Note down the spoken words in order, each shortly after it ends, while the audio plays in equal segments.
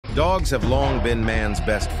Dogs have long been man's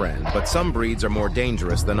best friend, but some breeds are more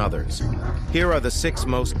dangerous than others. Here are the 6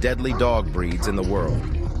 most deadly dog breeds in the world.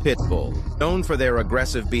 Pit Bull. Known for their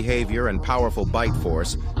aggressive behavior and powerful bite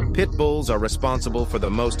force, Pit Bulls are responsible for the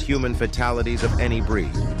most human fatalities of any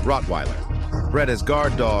breed. Rottweiler. Bred as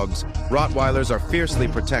guard dogs, Rottweilers are fiercely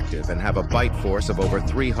protective and have a bite force of over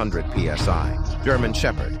 300 psi. German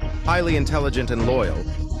Shepherd. Highly intelligent and loyal,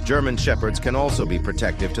 German Shepherds can also be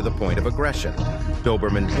protective to the point of aggression.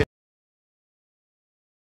 Doberman